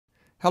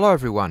Hello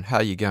everyone, how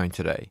are you going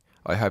today?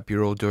 I hope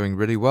you're all doing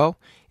really well.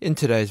 In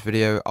today's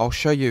video, I'll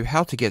show you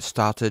how to get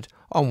started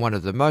on one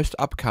of the most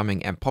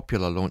upcoming and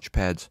popular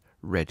launchpads,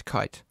 Red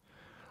Kite.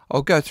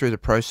 I'll go through the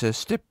process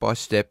step by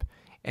step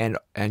and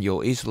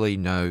you'll easily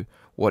know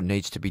what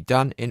needs to be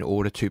done in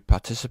order to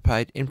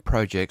participate in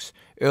projects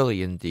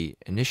early in the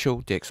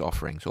initial DEX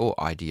offerings or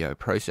IDO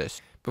process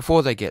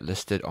before they get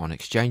listed on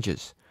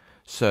exchanges.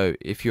 So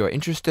if you're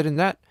interested in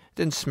that,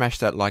 then smash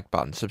that like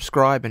button,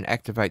 subscribe and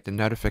activate the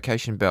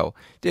notification bell,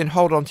 then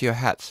hold on to your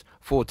hats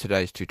for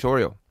today's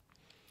tutorial.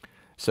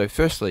 So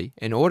firstly,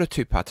 in order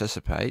to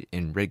participate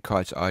in Red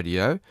Kite's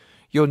IDO,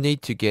 you'll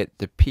need to get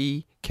the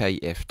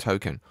PKF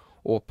token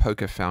or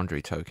Poker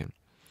Foundry token.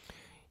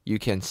 You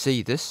can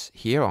see this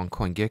here on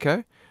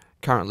CoinGecko.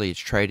 Currently it's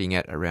trading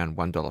at around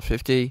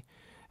 $1.50,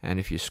 and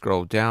if you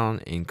scroll down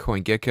in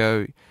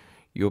CoinGecko,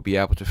 you'll be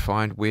able to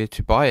find where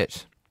to buy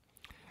it.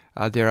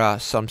 There are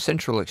some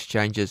central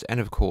exchanges, and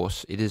of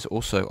course it is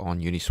also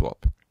on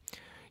Uniswap.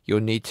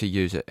 You'll need to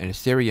use an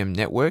Ethereum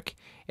network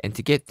and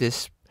to get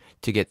this,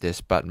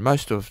 but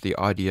most of the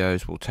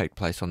IDOs will take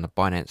place on the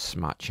Binance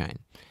Smart Chain,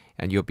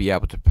 and you'll be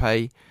able to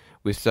pay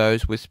with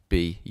those with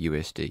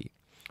BUSD.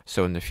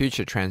 So in the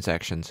future,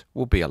 transactions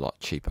will be a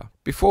lot cheaper.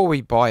 Before we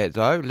buy it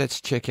though,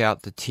 let's check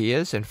out the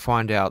tiers and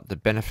find out the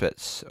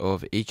benefits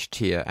of each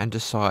tier and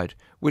decide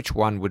which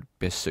one would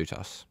best suit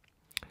us.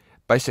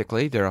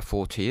 Basically, there are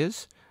 4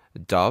 tiers: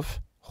 Dove,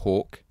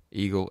 Hawk,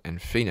 Eagle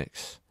and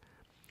Phoenix.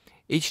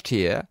 Each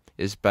tier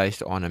is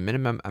based on a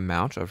minimum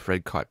amount of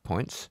Red Kite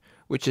points,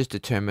 which is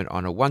determined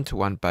on a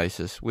one-to-one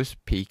basis with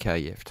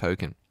PKF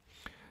token.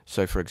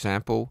 So for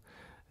example,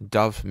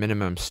 Dove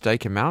minimum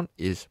stake amount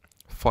is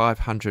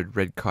 500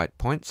 Red Kite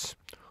points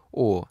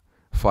or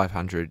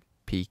 500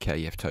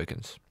 PKF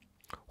tokens.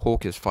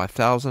 Hawk is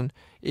 5,000,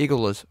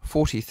 Eagle is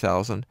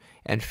 40,000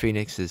 and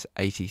Phoenix is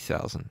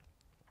 80,000.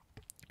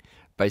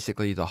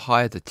 Basically, the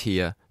higher the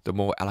tier, the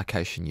more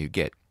allocation you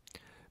get.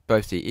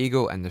 Both the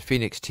Eagle and the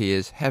Phoenix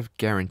tiers have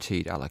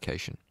guaranteed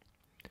allocation.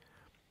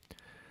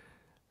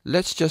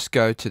 Let's just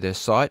go to their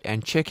site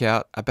and check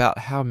out about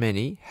how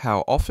many,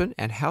 how often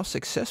and how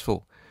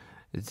successful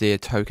their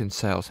token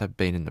sales have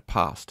been in the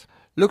past.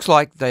 Looks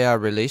like they are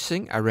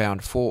releasing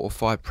around 4 or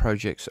 5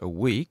 projects a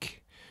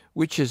week,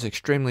 which is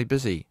extremely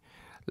busy.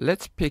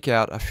 Let's pick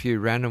out a few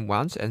random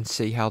ones and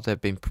see how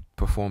they've been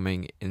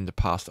performing in the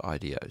past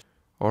IDOs.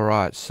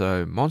 Alright,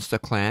 so Monster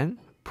Clan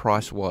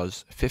price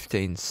was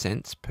 15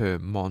 cents per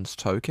Mons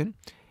token,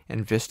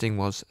 and vesting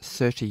was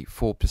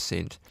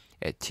 34%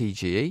 at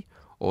TGE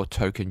or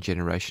Token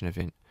Generation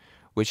Event,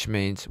 which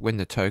means when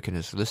the token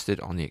is listed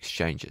on the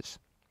exchanges,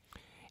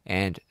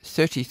 and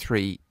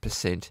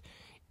 33%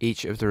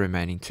 each of the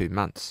remaining 2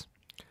 months.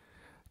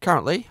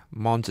 Currently,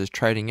 Mons is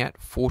trading at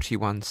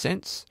 41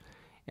 cents,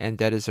 and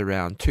that is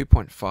around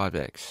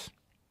 2.5x.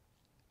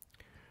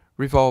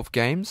 Revolve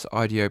Games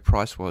IDO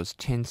price was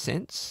 10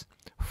 cents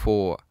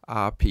for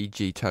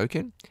RPG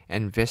token,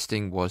 and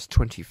vesting was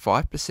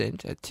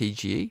 25% at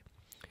TGE,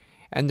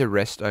 and the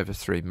rest over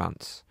 3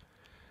 months.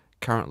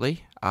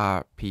 Currently,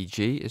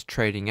 RPG is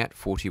trading at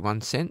 41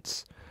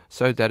 cents,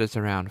 so that is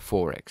around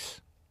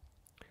 4x.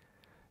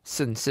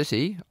 Sin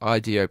City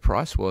IDO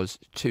price was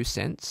 2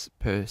 cents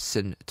per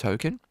Sin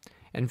token,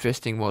 and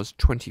vesting was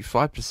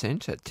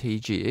 25% at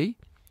TGE,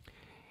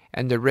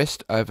 and the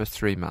rest over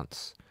 3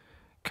 months.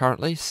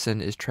 Currently,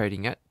 Sin is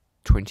trading at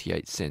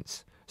 28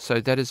 cents, so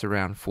that is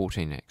around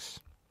 14x.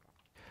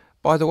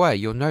 By the way,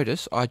 you'll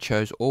notice I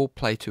chose all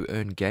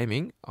play-to-earn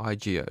gaming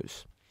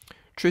IGOs.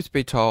 Truth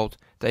be told,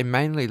 they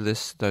mainly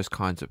list those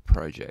kinds of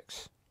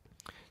projects.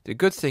 The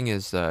good thing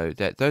is though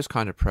that those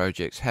kind of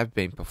projects have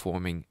been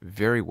performing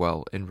very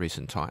well in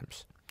recent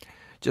times.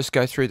 Just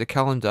go through the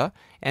calendar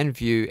and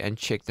view and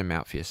check them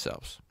out for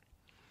yourselves.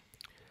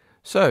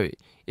 So,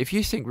 if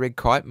you think Red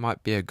Kite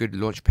might be a good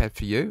launchpad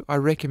for you, I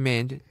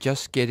recommend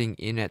just getting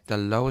in at the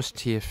lowest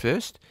tier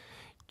first.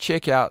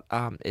 Check out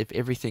if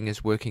everything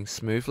is working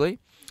smoothly,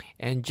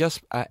 and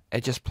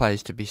it just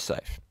plays to be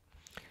safe.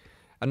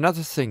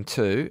 Another thing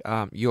too,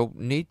 you'll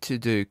need to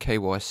do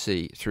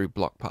KYC through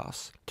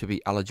BlockPass to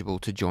be eligible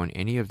to join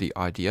any of the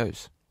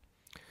IDOs.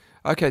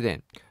 Okay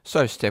then,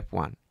 so step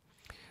 1.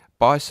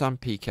 Buy some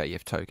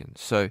PKF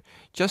tokens. So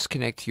just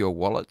connect your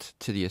wallet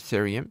to the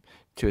Ethereum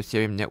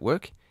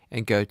network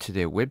and go to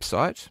their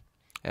website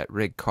at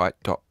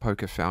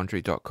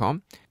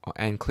redkite.pokerfoundry.com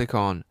and click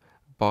on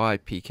Buy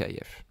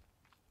PKF.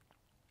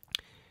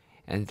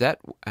 And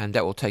that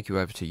will take you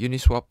over to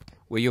Uniswap,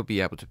 where you'll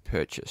be able to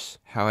purchase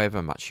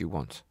however much you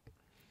want.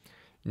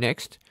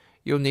 Next,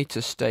 you'll need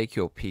to stake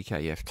your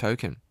PKF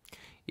token,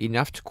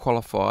 enough to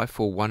qualify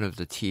for one of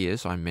the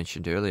tiers I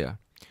mentioned earlier.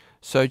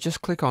 So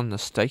just click on the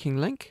staking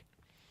link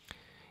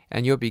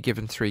and you'll be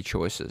given 3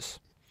 choices.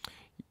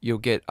 You'll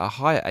get a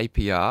higher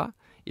APR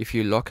if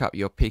you lock up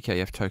your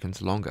PKF tokens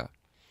longer.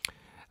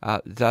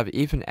 They've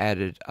even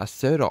added a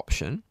third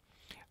option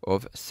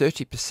of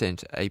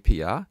 30%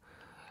 APR,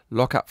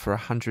 lock up for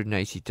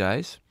 180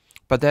 days,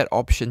 but that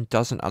option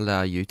doesn't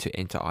allow you to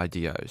enter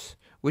IDOs,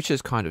 which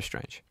is kind of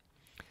strange.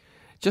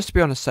 Just to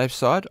be on the safe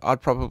side,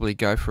 I'd probably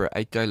go for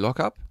an 8-day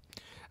lockup.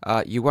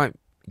 You won't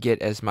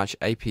get as much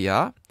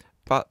APR,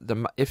 but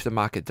if the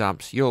market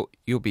dumps, you'll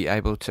be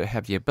able to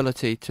have the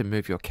ability to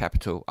move your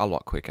capital a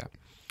lot quicker.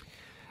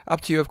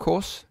 Up to you, of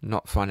course,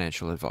 not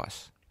financial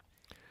advice.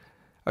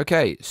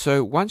 Okay,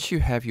 so once you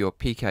have your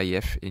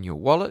PKF in your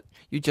wallet,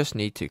 you just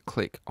need to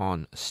click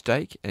on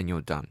stake and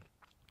you're done.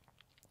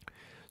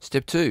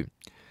 Step 2.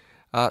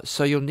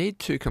 So you'll need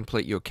to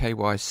complete your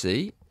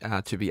KYC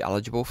to be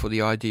eligible for the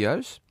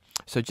IDOs.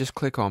 So just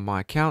click on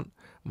my account,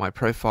 my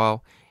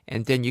profile,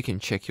 and then you can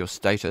check your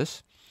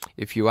status.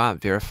 If you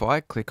aren't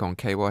verified, click on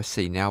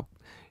KYC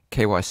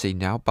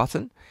now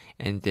button,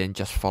 and then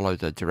just follow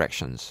the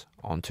directions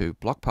onto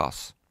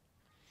BlockPass.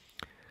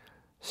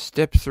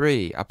 Step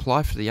 3.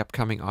 Apply for the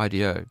upcoming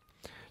IDO.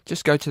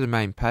 Just go to the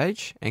main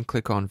page and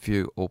click on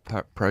View All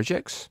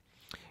Projects.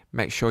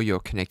 Make sure you're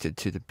connected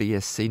to the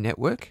BSC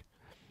network,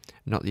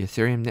 not the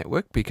Ethereum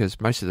network,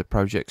 because most of the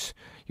projects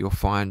you'll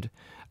find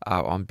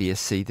are on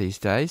BSC these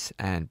days,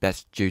 and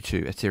that's due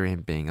to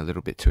Ethereum being a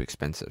little bit too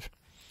expensive.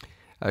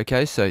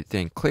 Okay, so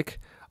then click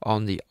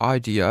on the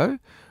IDO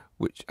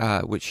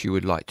which you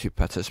would like to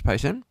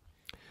participate in.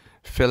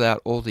 Fill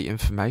out all the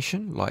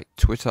information like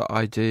Twitter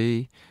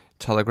ID,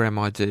 Telegram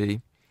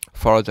ID,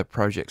 follow the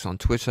projects on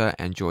Twitter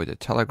and join the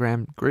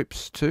Telegram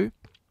groups too.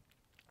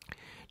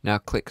 Now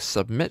click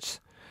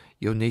Submit.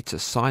 You'll need to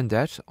sign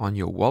that on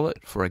your wallet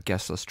for a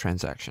gasless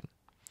transaction.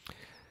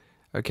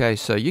 Okay,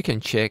 so you can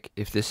check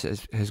if this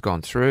has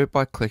gone through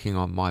by clicking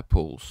on My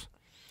Pools.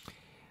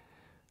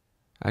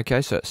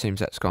 Okay, so it seems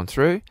that's gone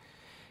through.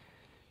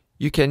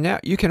 You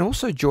can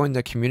also join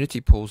the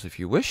community pools if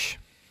you wish.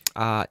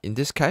 In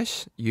this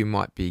case, you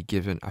might be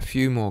given a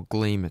few more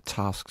Gleam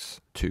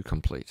tasks to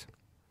complete.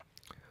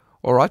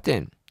 Alright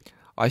then,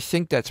 I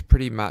think that's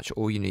pretty much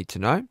all you need to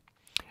know.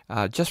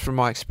 Just from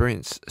my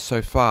experience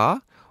so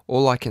far,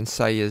 all I can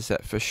say is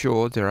that for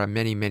sure there are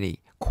many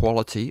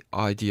quality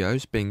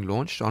IDOs being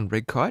launched on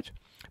Red Kite,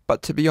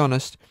 but to be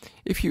honest,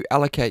 if you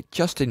allocate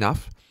just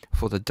enough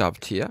for the Dove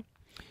tier,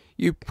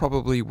 you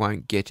probably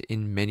won't get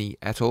in many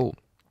at all.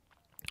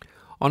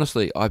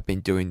 Honestly, I've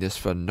been doing this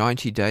for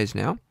 90 days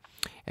now,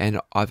 and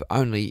I've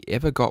only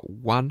ever got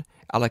one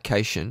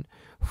allocation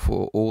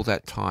for all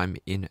that time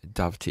in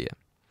Dove tier.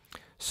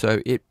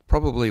 So it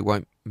probably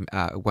won't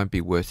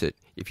be worth it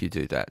if you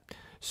do that.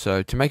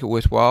 So to make it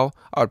worthwhile,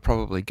 I would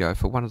probably go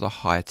for one of the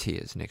higher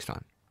tiers next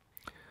time.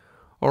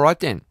 Alright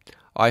then,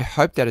 I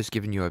hope that has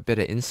given you a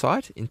better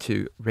insight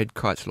into Red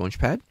Kite's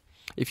Launchpad.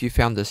 If you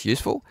found this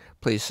useful,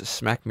 please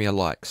smack me a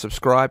like,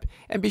 subscribe,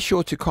 and be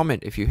sure to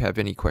comment if you have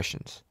any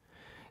questions.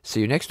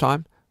 See you next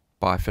time.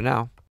 Bye for now.